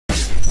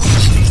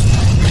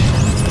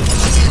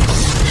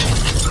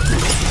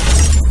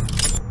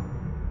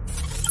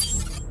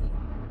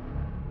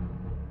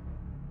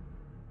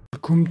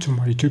welcome to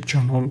my YouTube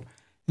channel.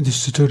 In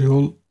this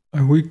tutorial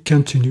I will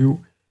continue,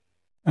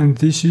 and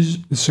this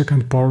is the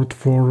second part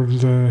for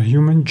the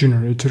human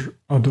generator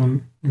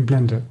add-on in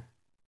Blender.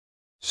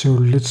 So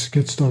let's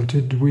get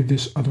started with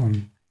this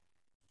add-on.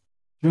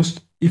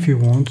 Just if you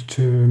want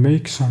to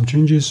make some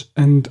changes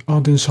and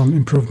add in some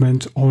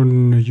improvement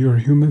on your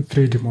human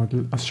 3D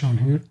model as shown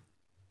here.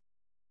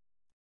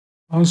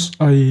 As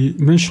I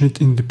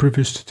mentioned in the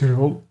previous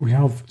tutorial, we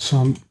have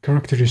some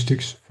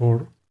characteristics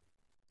for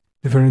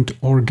different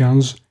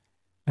organs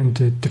and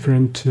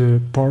different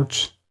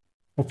parts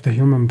of the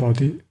human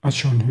body as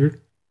shown here.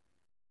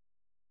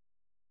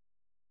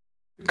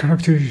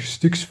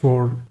 Characteristics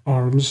for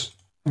arms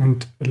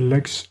and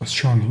legs as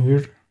shown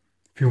here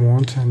if you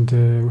want, and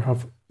we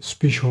have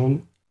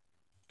special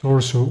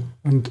torso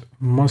and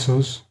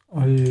muscles.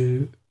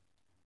 I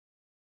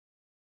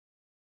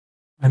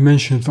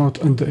mentioned that,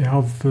 and I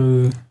have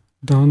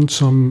done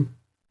some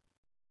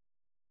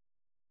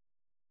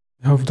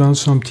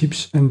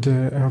tips, and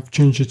I have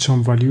changed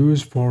some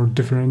values for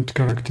different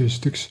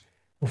characteristics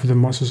of the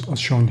muscles as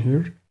shown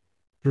here,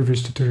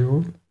 previous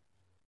tutorial.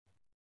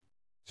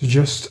 So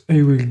just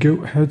I will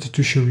go ahead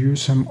to show you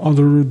some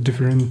other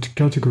different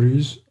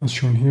categories as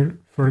shown here.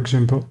 For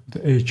example,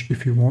 the age,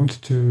 if you want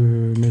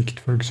to make it,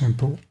 for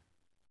example,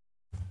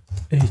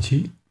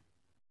 80.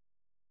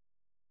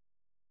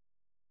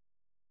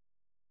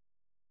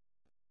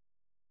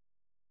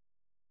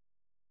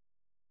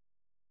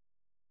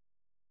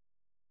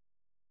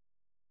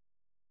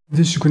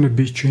 This is going to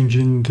be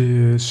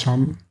changing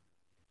some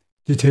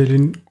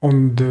detailing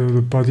on the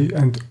body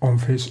and on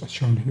face as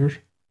shown here.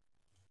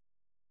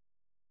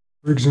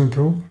 For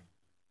example,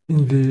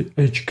 in the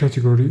age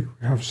category,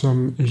 we have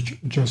some age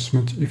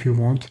adjustment if you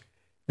want.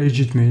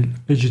 Aged male,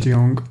 aged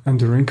young, and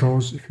the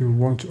wrinkles if you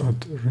want to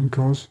add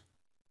wrinkles.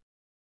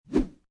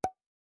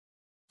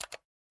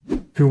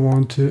 If you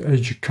want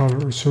age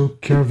color, so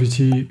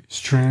cavity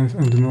strength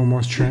and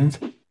normal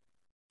strength.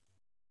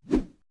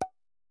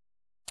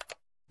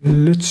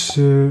 Let's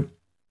go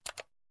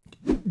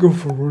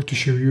forward to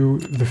show you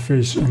the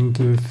face and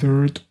the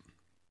third.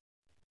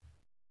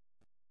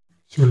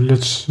 So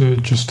let's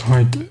just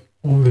hide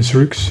all these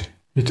rigs.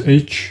 Hit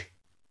H.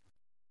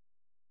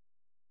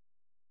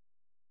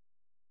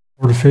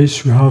 For the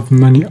face, we have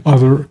many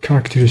other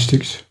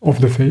characteristics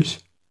of the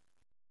face.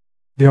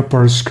 The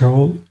upper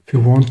skull, if you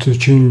want to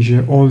change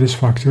all these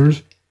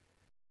factors,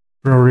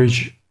 brow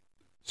ridge,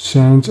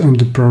 sans, and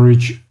the brow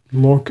ridge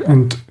lock,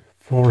 and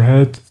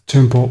forehead,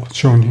 temple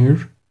shown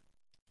here.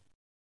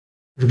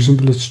 For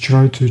example, let's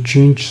try to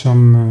change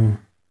some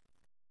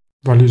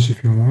values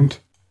if you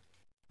want.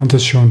 And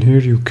as shown here,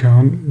 you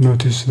can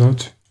notice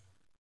that.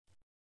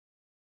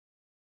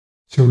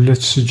 So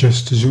let's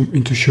just zoom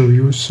in to show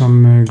you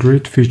some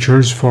great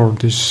features for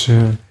this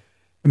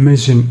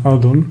amazing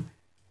add-on.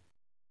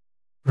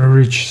 Brow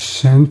ridge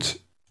scent,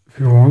 if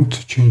you want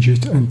to change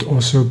it, and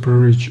also brow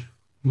ridge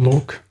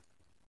lock,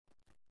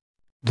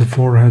 the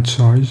forehead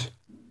size.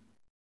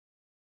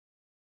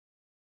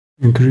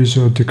 Increase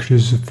or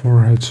decrease the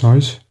forehead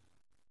size.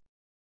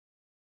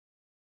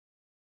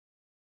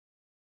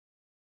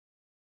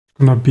 It's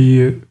gonna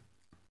be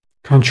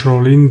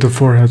controlling the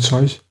forehead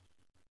size.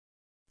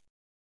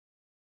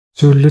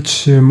 So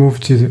let's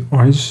move to the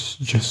eyes.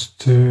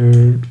 Just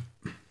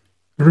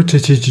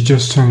rotate it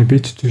just a tiny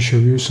bit to show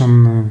you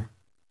some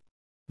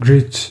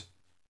great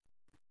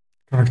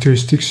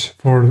characteristics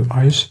for the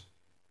eyes.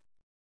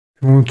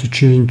 If you want to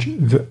change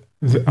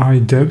the eye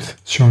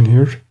depth shown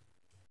here,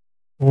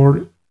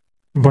 or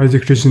by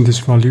decreasing this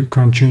value, you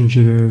can change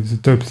the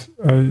depth,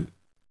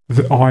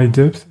 the eye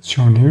depth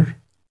shown here.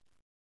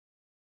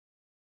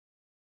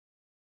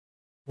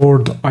 Or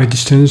the eye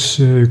distance,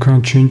 you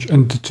can change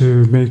and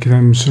to make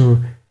them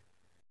so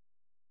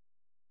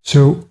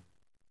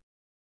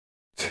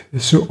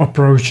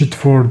approach it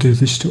for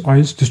these two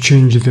eyes to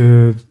change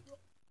the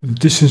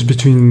distance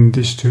between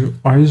these two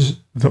eyes.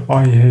 The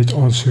eye height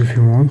also, if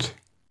you want.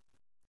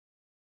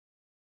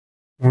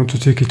 You want to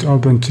take it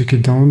up and take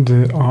it down,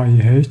 the eye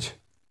height.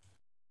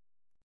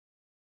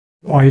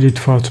 Eyelid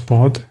fat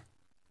pad.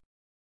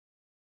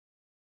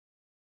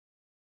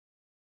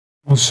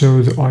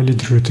 Also the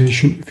eyelid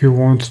rotation if you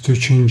want to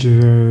change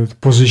the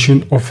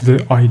position of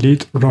the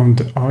eyelid around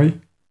the eye.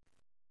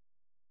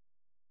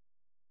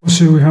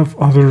 Also we have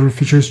other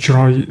features,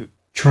 try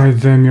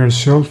them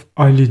yourself.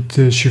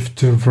 Eyelid shift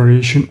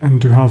variation,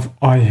 and you have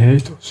eye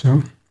height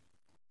also.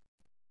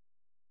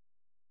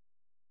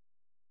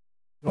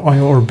 The eye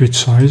orbit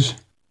size.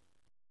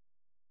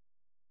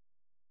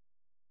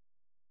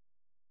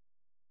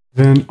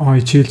 Then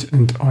eye tilt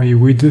and eye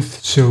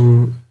width.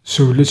 So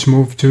let's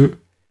move to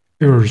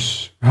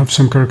ears. We have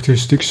some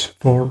characteristics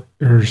for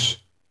ears,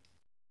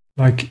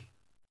 like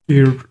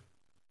ear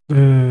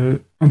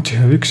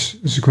antihelix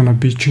is gonna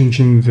be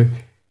changing the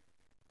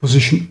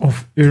position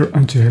of ear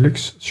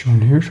antihelix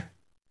shown here.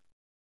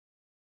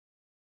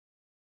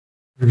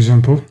 For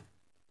example,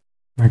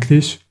 like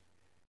this,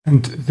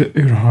 and the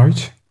ear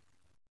height.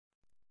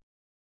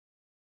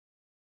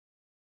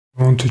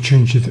 I want to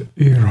change the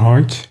ear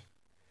height.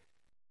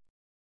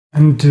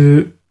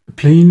 And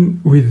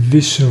playing with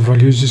these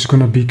values is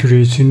gonna be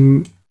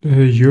creating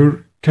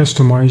your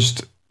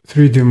customized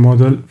 3D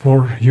model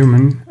for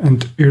human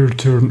and ear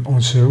turn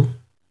also.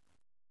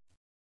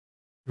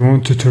 You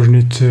want to turn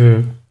it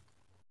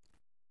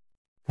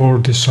for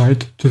the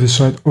side, to the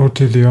side or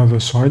to the other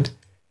side.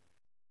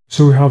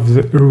 So we have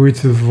the ear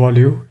width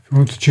value, if you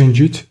want to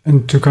change it,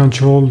 and to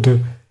control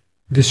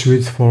this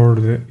width for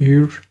the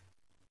ear.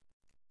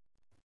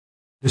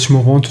 Let's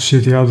move on to see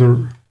the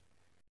other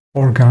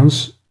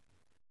organs,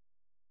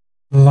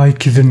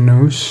 like the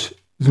nose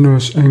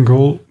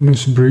angle,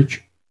 nose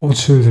bridge,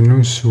 also the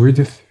nose width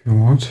if you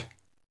want.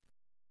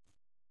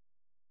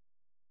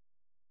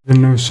 The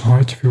nose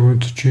height, if you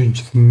want to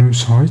change the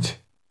nose height.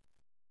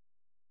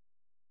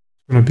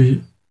 It's gonna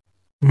be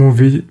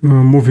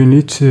moving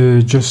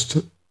it just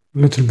a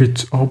little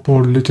bit up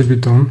or a little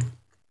bit down.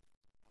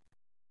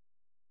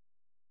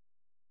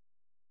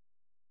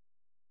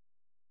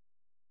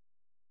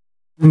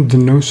 And the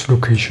nose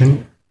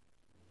location,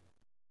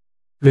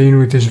 playing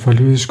with this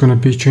value is gonna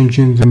be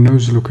changing the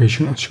nose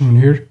location as shown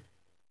here.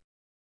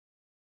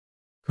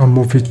 Can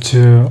move it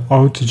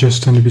out,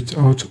 just a bit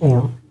out,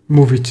 or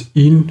move it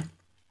in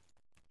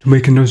to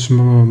make a nose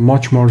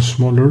much more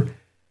smaller.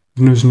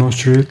 The nose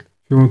nostril, if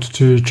you want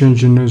to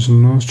change the nose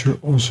nostril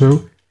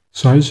also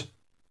size,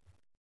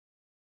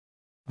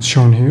 as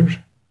shown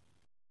here.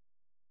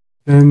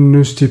 Then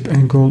nose tip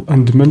angle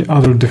and many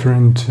other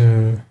different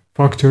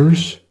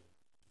factors.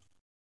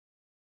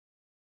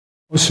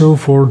 Also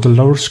for the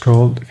lower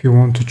skull, if you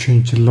want to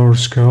change the lower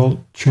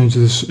skull, change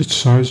its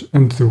size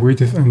and the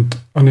width and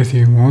anything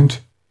you want,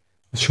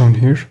 as shown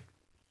here.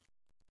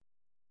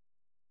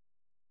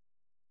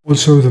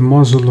 Also the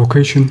muzzle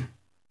location,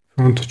 if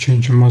you want to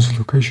change the muzzle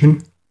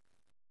location.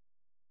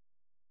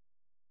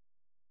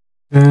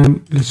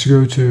 Then let's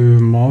go to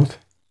mouth.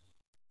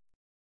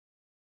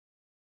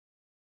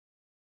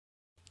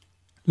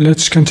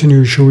 Let's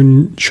continue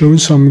showing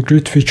some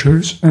great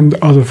features and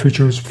other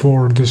features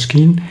for the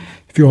skin.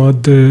 If you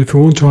want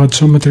to add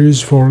some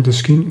materials for the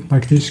skin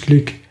like this,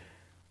 click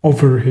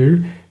over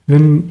here.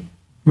 Then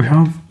we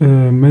have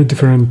many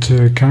different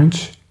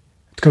kinds,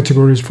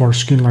 categories for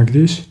skin like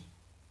this,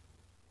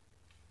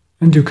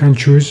 and you can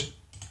choose,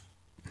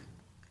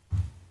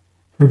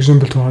 for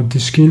example, to add the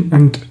skin,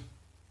 and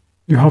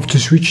you have to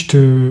switch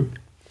to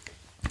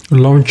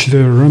launch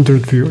the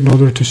rendered view in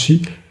order to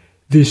see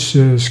this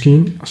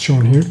skin as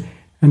shown here,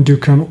 and you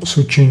can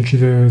also change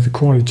the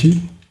quality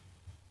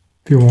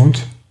if you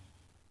want.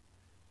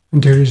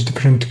 And there is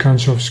different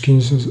kinds of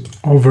skins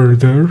over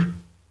there.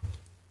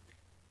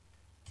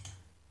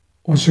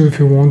 Also, if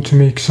you want to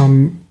make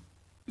some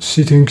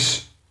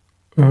settings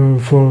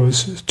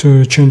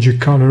to change the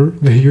color,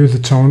 the hue, the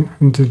tone,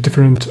 and the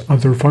different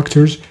other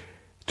factors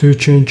to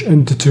change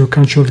and to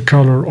control the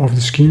color of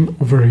the skin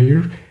over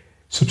here.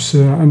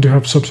 And you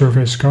have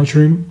subsurface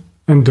scattering,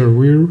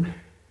 underwear,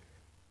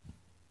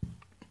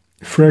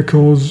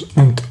 freckles,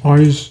 and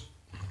eyes.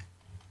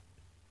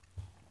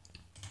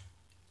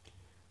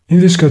 In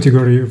this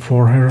category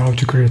for hair, how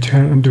to create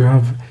hair, and you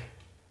have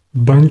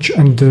bunch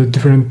and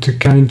different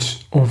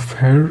kinds of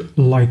hair,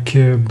 like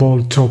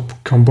bald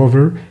top, comb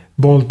over,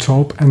 bald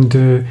top, and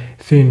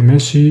thin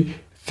messy,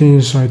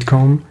 thin side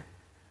comb.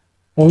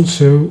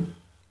 Also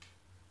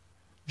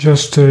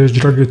just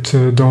drag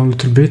it down a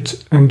little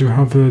bit, and you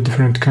have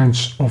different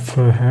kinds of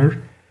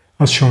hair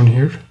as shown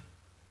here.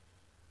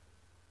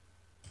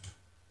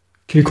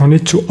 Click on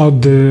it to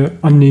add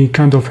any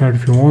kind of hair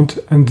if you want,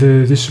 and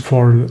this is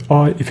for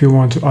eye if you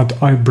want to add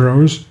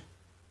eyebrows.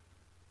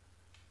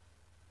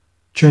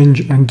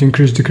 Change and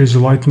increase, decrease the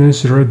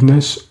lightness,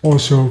 redness.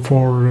 Also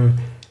for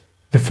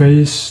the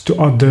face, to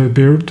add the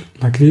beard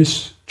like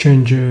this.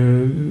 Change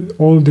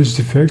all these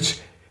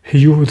effects,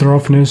 hue, the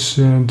roughness,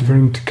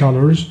 different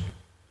colors.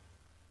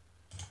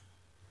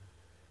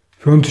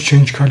 If you want to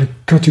change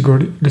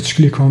category, let's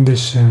click on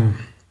this.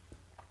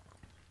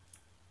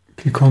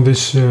 Click on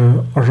this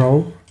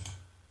arrow.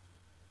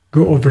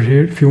 Go over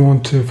here if you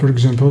want, for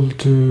example,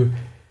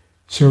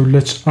 so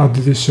let's add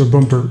this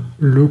bumper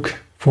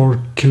look for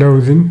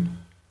clothing.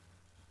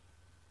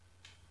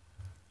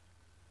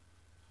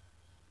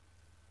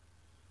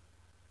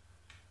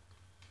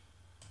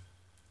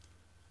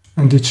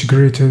 And it's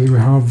great. We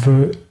have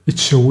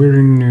it's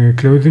wearing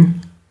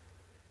clothing.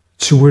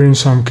 It's wearing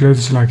some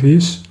clothes like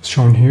this,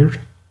 shown here.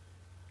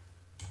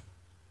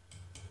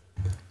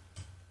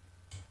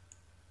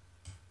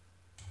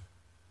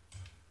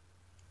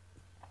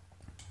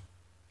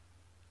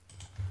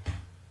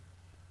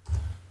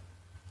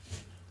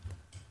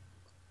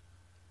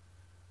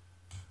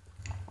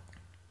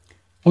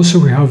 Also,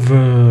 we have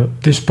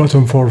this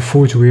button for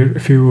footwear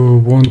if you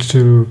want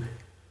to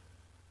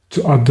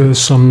add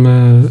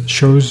some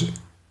shows.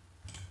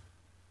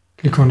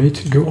 Click on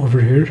it, go over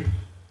here.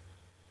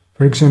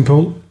 For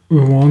example,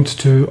 we want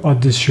to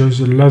add this shows,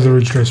 a leather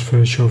dress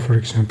show, for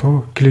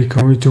example. Click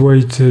on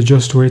it,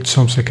 just wait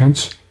some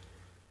seconds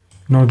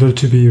in order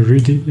to be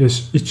ready.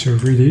 Yes, it's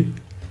ready.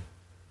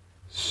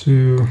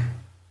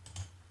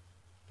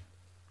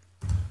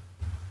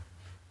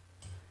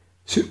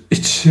 So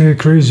it's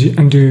crazy,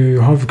 and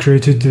you have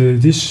created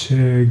this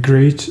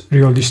great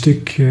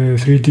realistic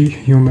 3D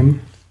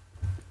human.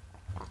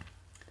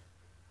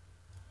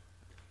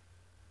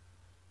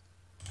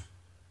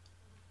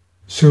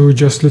 So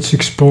just let's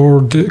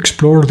explore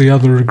the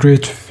other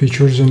great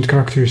features and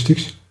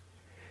characteristics.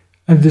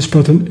 At this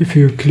button, if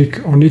you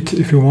click on it,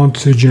 if you want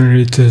to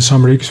generate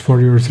some rigs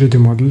for your 3D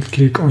model,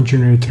 click on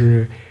generate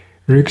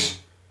rigs.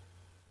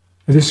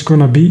 This is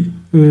gonna be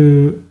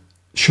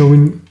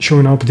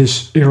showing up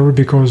this error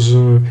because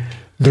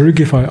the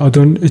Rigify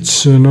add-on,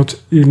 it's not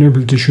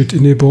enabled. You should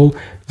enable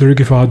the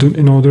Rigify add-on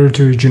in order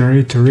to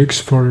generate rigs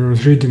for your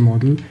 3D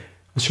model,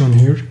 as shown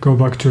here. Go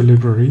back to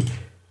library.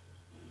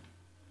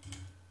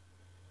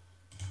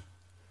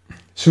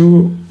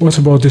 So what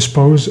about this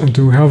pose? And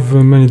we have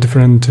many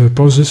different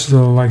poses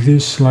like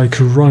this, like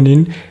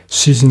running,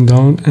 sitting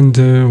down, and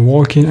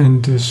walking,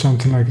 and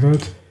something like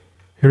that.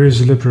 Here is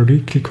the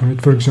library. Click on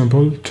it. For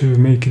example, to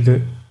make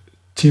the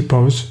T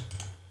pose,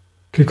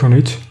 click on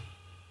it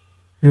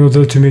in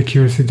order to make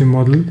your 3D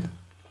model.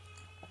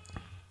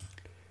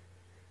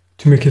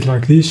 To make it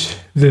like this,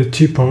 the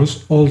T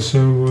pose.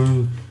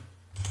 Also,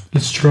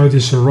 let's try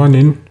this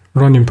running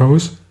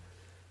pose.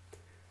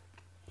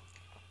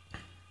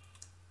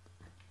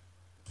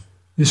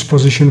 This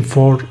position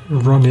for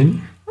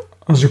running,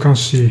 as you can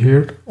see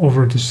here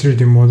over this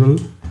 3D model.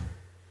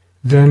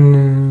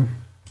 Then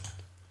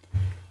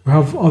we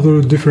have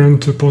other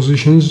different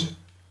positions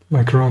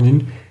like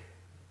running,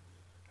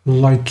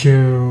 like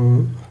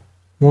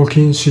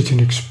walking, sitting,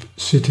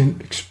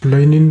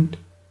 explaining,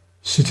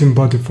 sitting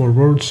body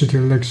forward,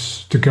 sitting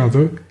legs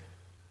together.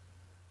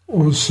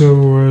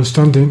 Also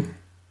standing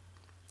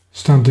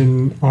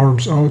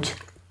arms out,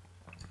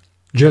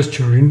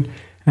 gesturing,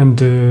 and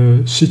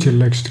sitting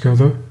legs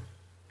together.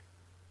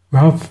 We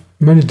have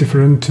many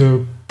different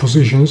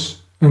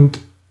positions, and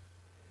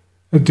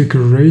at the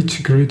great,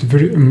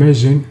 very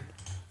amazing.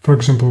 For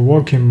example,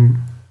 walking.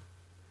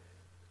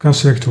 You can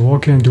select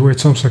walking and wait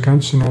some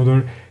seconds in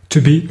order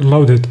to be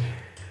loaded.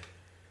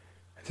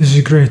 This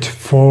is great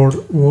for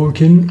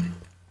walking.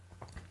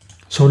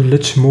 So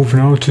let's move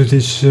now to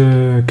this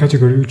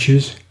category, which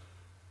is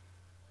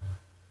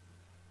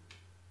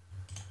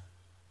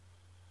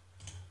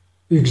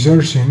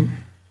exerting,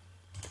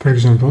 for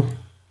example.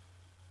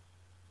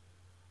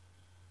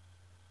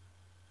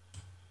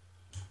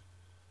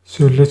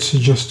 So let's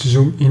just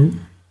zoom in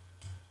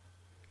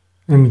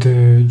and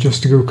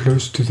just go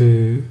close to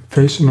the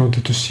face in order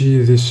to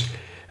see this,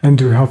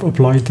 and we have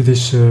applied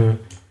this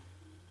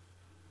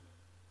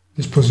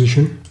this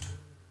position.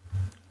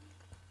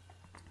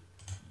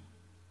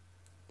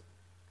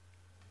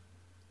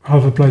 I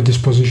have applied this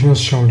position as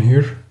shown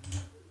here.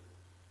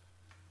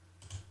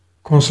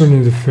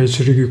 Concerning the face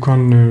rig, you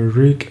can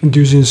rig, and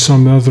using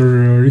some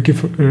other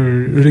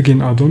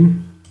rigging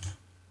add-on,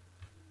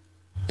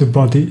 the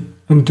body,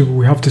 and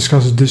we have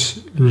discussed this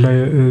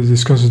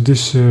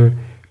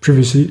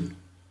previously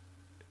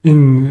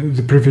in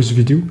the previous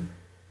video.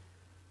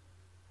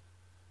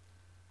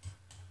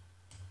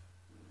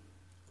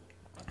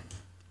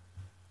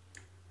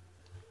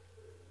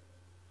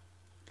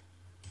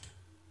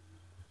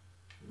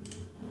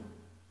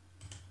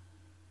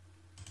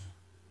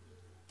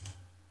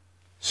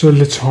 So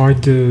let's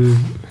hide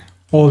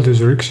all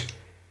these rigs.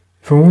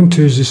 If I want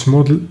to use this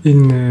model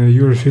in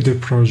your 3D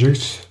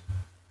projects,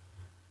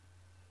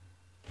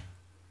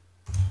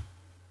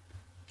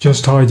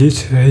 just hide it,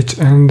 hit,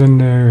 and then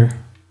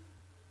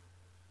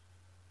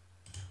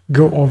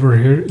go over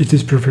here. It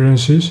is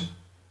preferences,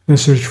 and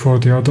search for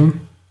the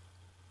add-on.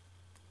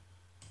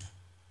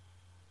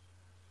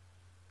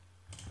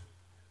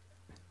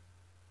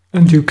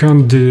 And you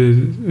can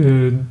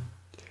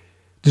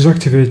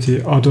deactivate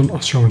the add-on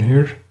as shown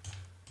here.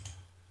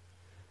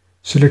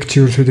 Select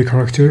your 3D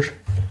character,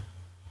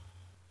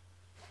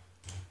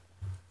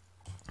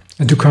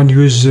 and you can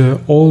use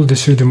all the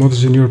 3D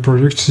models in your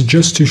projects.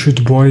 Just you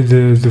should buy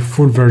the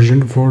full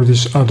version for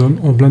this add-on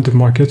on Blender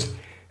Market.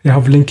 I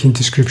have a link in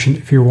description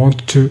if you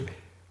want to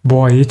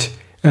buy it,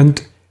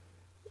 and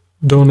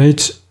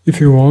donate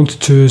if you want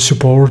to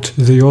support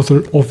the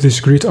author of this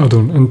great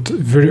add-on. And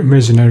very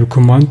amazing. I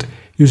recommend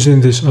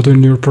using this add-on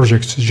in your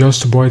projects.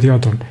 Just buy the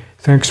add-on.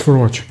 Thanks for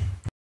watching.